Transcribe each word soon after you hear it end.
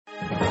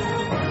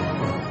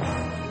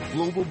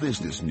Global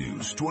business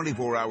news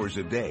 24 hours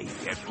a day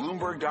at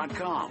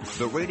Bloomberg.com,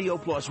 the Radio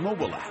Plus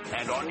mobile app,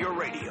 and on your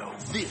radio.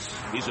 This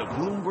is a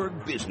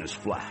Bloomberg Business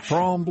Flash.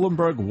 From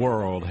Bloomberg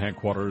World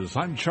Headquarters,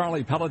 I'm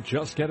Charlie Pellet,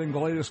 just getting the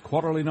latest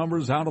quarterly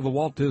numbers out of the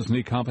Walt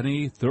Disney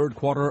Company. Third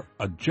quarter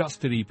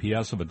adjusted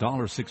EPS of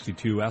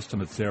 $1.62.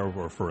 Estimates there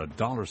were for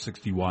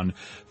 $1.61.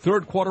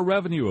 Third quarter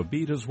revenue, a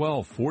beat as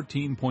well,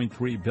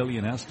 $14.3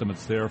 billion.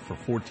 Estimates there for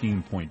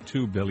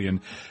 $14.2 billion.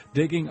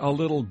 Digging a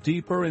little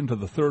deeper into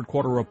the third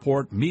quarter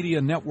report,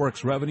 Media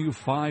Networks revenue,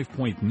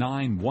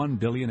 $5.91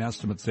 billion.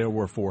 Estimates there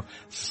were for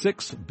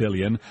 $6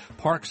 billion.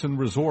 Parks and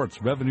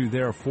Resorts revenue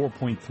there,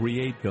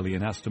 $4.38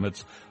 billion.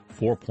 Estimates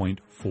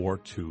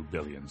 $4.42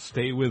 billion.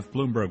 Stay with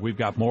Bloomberg. We've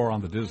got more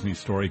on the Disney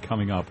story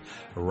coming up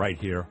right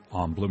here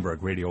on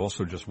Bloomberg Radio.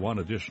 Also, just one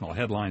additional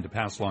headline to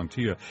pass along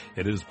to you.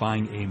 It is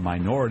buying a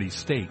minority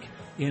stake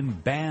in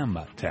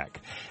BAMtech.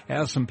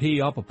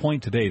 S&P up a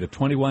point today to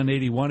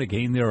 2181, a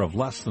gain there of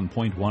less than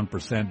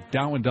 0.1%.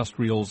 Dow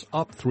Industrials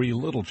up 3,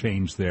 little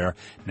change there.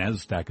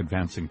 NASDAQ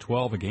advancing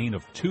 12, a gain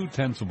of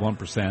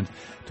 0.2%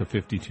 to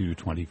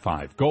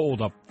 52.25.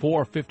 Gold up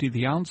 $4.50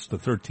 the ounce to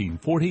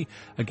 13.40,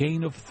 a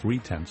gain of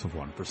 0.3%.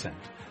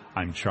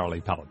 I'm Charlie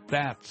Pellet.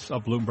 That's a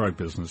Bloomberg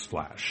Business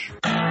Flash.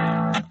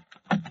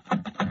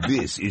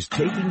 This is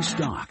Taking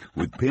Stock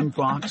with Pimm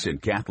Fox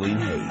and Kathleen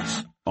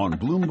Hayes on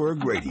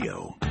Bloomberg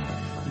Radio.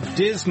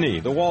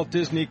 Disney, the Walt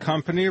Disney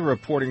Company,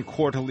 reporting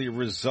quarterly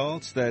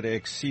results that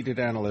exceeded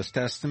analyst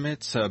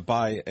estimates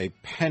by a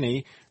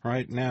penny.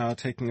 Right now,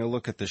 taking a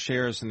look at the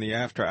shares in the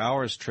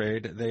after-hours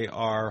trade, they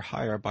are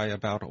higher by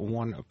about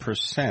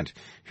 1%.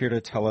 Here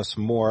to tell us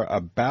more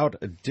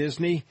about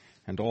Disney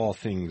and all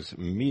things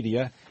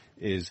media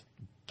is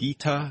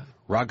Geeta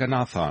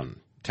Ranganathan,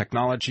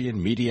 technology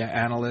and media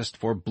analyst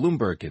for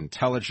Bloomberg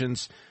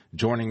Intelligence,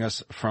 joining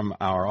us from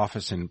our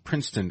office in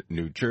Princeton,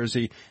 New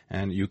Jersey.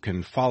 And you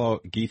can follow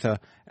Geeta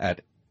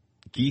at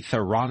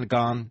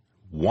GeetaRangan1.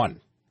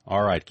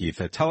 All right,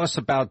 Geeta, tell us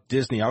about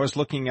Disney. I was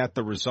looking at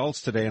the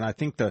results today, and I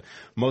think the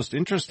most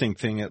interesting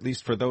thing, at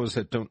least for those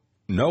that don't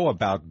know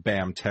about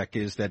BAMtech,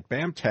 is that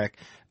BAMtech,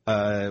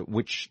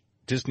 which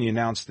Disney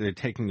announced they're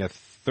taking a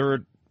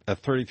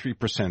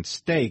 33%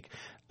 stake,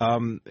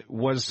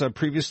 was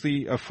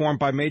previously formed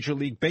by Major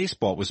League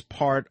Baseball. It was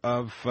part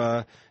of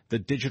the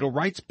digital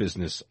rights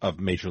business of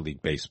Major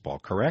League Baseball,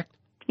 correct?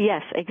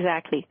 Yes,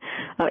 exactly.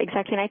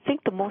 Exactly. And I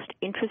think the most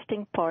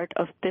interesting part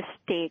of this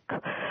stake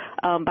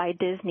by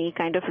Disney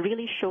kind of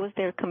really shows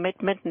their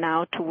commitment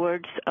now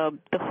towards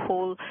the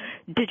whole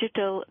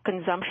digital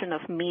consumption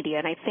of media.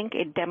 And I think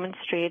it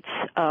demonstrates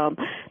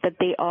that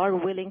they are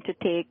willing to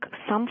take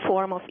some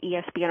form of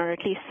ESPN, or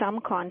at least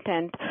some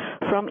content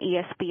from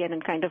ESPN,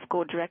 and kind of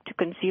go direct to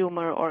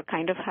consumer, or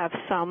kind of have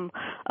some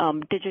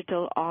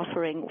digital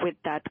offering with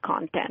that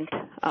content.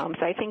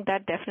 So I think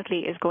that definitely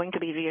is going to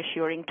be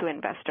reassuring to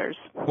investors.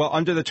 Well,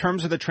 under the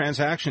terms of the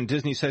transaction,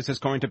 Disney says it's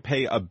going to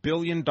pay $1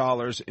 billion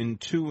in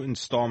 2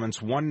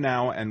 installments, one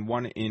now and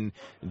one in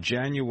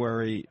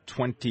January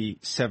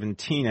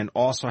 2017, and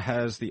also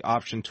has the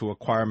option to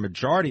acquire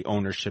majority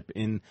ownership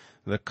in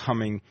the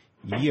coming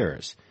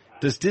years.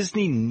 Does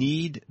Disney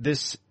need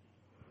this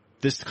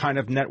kind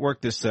of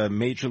network, this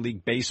Major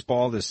League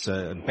Baseball, this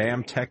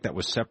BAMtech that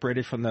was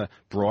separated from the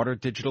broader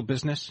digital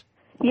business?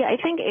 Yeah, I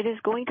think it is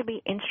going to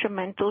be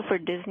instrumental for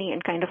Disney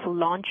in kind of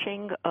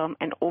launching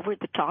an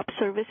over-the-top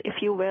service, if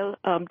you will.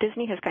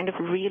 Disney has kind of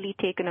really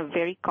taken a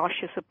very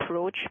cautious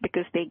approach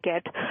because they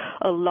get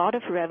a lot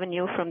of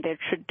revenue from their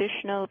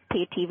traditional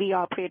pay TV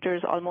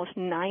operators, almost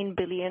 $9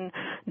 billion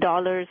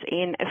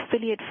in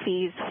affiliate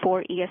fees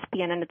for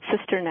ESPN and its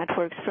sister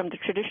networks from the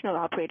traditional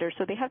operators.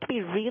 So they have to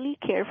be really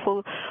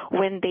careful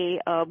when they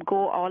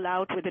go all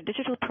out with a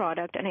digital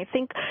product. And I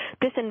think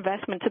this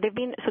investment, so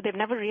they've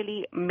never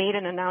really made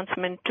an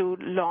announcement to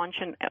launch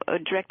a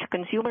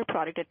direct-to-consumer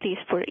product, at least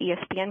for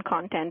ESPN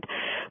content.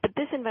 But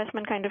this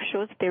investment kind of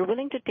shows they're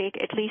willing to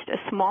take at least a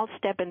small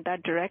step in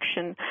that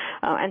direction.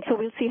 And so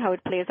we'll see how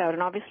it plays out.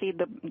 And obviously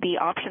the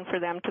option for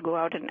them to go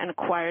out and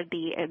acquire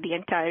the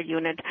entire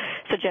unit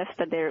suggests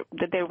that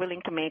they're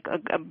willing to make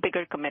a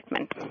bigger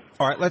commitment.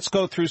 All right, let's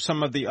go through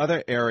some of the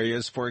other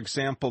areas. For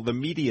example, the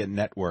media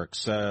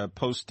networks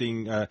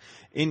posting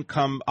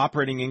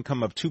operating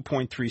income of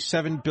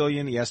 $2.37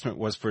 billion. The estimate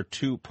was for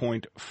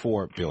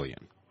 $2.4 billion.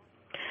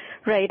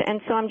 Right, and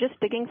so I'm just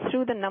digging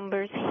through the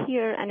numbers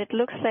here, and it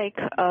looks like,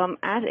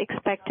 as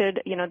expected,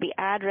 the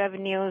ad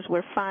revenues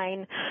were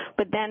fine,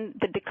 but then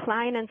the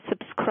decline in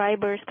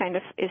subscribers kind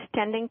of is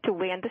tending to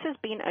weigh, and this has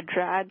been a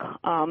drag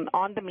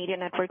on the media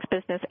networks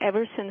business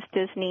ever since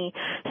Disney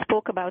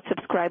spoke about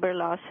subscriber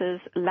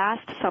losses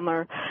last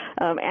summer,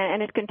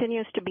 and it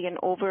continues to be an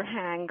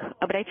overhang.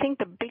 But I think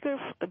the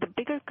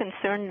bigger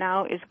concern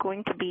now is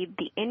going to be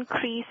the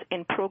increase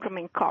in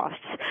programming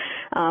costs.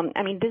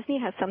 Disney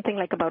has something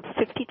like about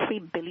 $53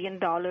 billion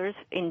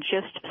in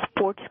just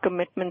sports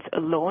commitments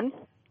alone.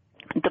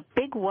 The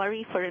big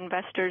worry for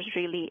investors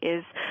really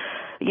is,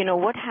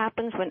 what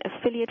happens when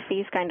affiliate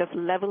fees kind of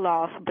level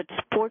off, but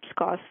sports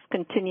costs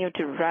continue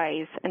to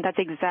rise. And that's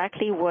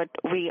exactly what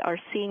we are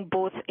seeing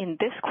both in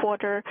this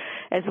quarter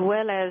as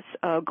well as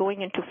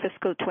going into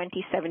fiscal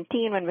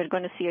 2017 when we're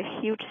going to see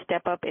a huge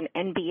step up in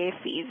NBA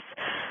fees.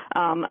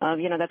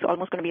 That's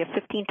almost going to be a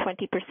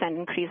 15-20%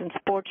 increase in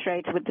sports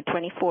rights with the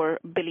 $24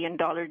 billion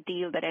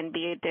deal that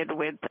NBA did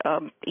with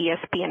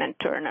ESPN and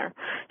Turner.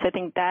 So I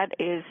think that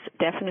is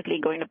definitely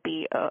going to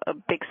be a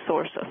big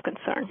source of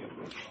concern.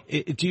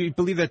 Do you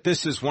believe that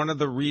this is one of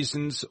the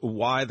reasons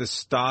why the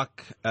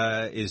stock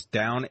is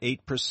down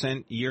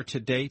 8% year to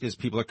date, as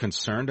people are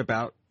concerned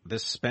about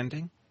this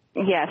spending?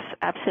 Yes,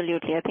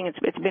 absolutely. I think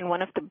it's been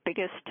one of the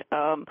biggest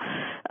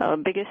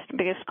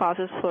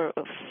causes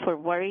for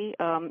worry.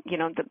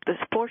 The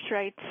sports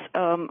rights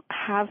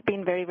have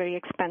been very, very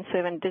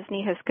expensive, and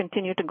Disney has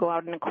continued to go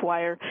out and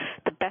acquire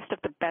the best of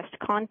the best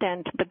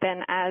content. But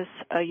then, as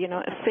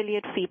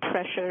affiliate fee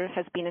pressure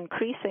has been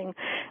increasing,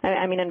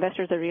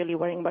 investors are really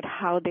worrying about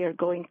how they are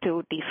going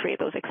to defray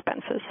those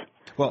expenses.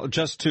 Well,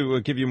 just to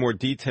give you more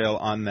detail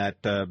on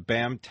that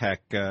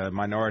BAMtech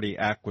minority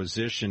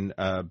acquisition,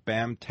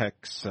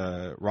 BAMtech's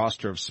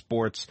roster of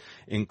sports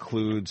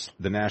includes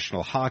the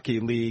National Hockey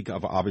League,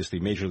 of obviously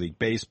Major League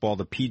Baseball,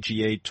 the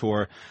PGA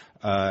Tour,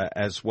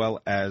 as well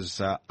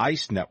as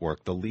Ice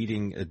Network, the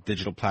leading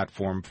digital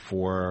platform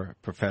for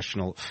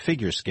professional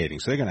figure skating.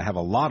 So they're going to have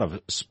a lot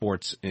of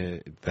sports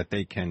that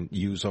they can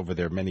use over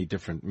their many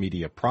different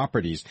media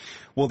properties.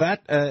 Will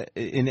that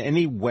in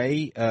any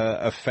way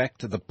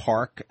affect the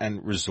park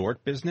and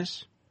resort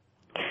business?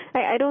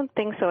 I don't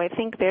think so. I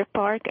think their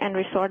park and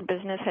resort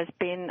business has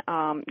been,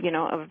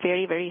 a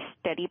very, very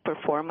steady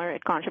performer.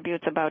 It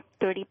contributes about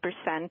 30%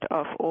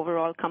 of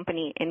overall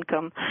company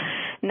income.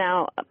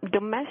 Now,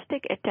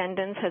 domestic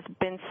attendance has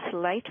been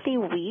slightly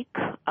weak.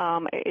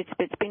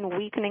 It's been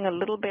weakening a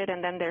little bit,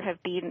 and then there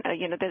have been,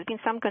 there's been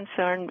some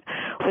concern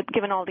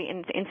given all the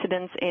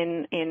incidents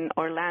in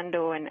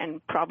Orlando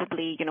and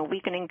probably,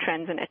 weakening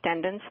trends in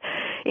attendance.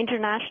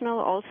 International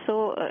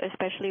also,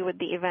 especially with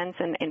the events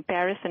in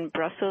Paris and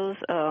Brussels,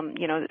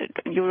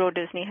 Euro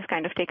Disney has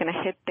kind of taken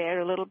a hit there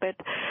a little bit.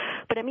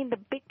 But the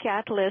big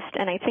catalyst,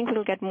 and I think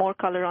we'll get more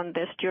color on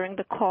this during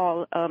the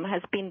call,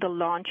 has been the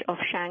launch of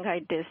Shanghai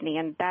Disney,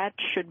 and that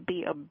should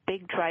be a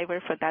big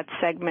driver for that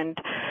segment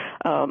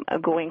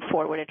going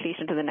forward, at least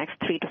into the next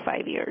 3 to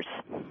 5 years.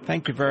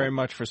 Thank you very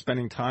much for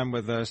spending time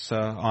with us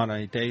on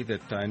a day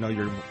that I know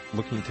you're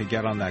looking to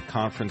get on that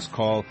conference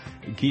call.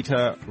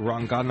 Geeta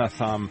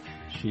Ranganathan,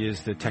 she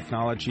is the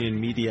technology and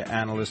media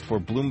analyst for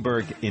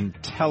Bloomberg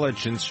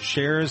Intelligence.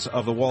 Shares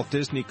of the Walt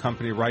Disney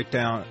Company right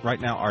now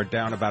are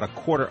down about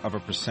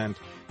 0.25%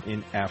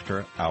 in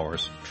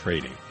after-hours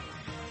trading.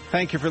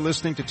 Thank you for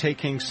listening to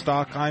Taking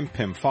Stock. I'm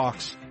Pim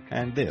Fox,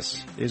 and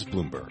this is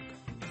Bloomberg.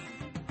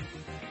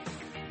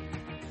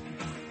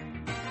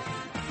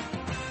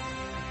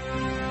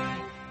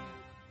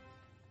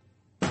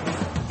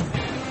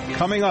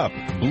 Coming up,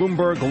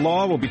 Bloomberg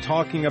Law will be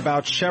talking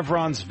about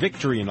Chevron's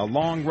victory in a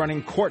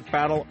long-running court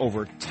battle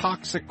over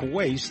toxic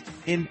waste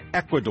in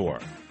Ecuador.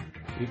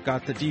 We've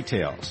got the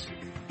details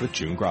with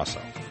June Grasso.